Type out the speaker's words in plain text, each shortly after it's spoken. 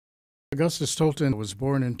Augustus Tolton was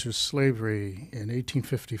born into slavery in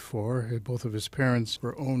 1854. Both of his parents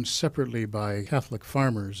were owned separately by Catholic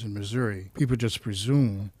farmers in Missouri. People just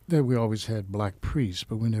presume that we always had black priests,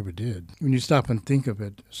 but we never did. When you stop and think of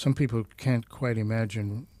it, some people can't quite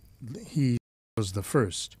imagine he was the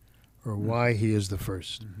first or why he is the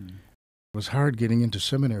first. Mm-hmm. It was hard getting into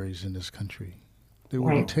seminaries in this country. They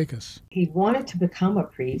wouldn't take us. He wanted to become a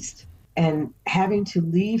priest, and having to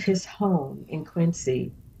leave his home in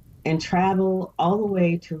Quincy and travel all the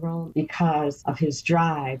way to Rome because of his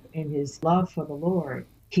drive and his love for the Lord,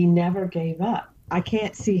 he never gave up. I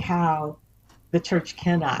can't see how the church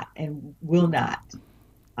cannot and will not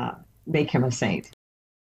make him a saint.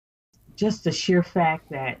 Just the sheer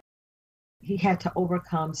fact that he had to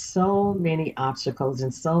overcome so many obstacles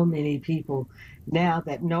and so many people now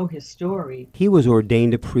that know his story. He was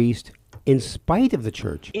ordained a priest in spite of the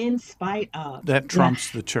church. In spite of. That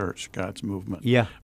trumps the church, God's movement. Yeah.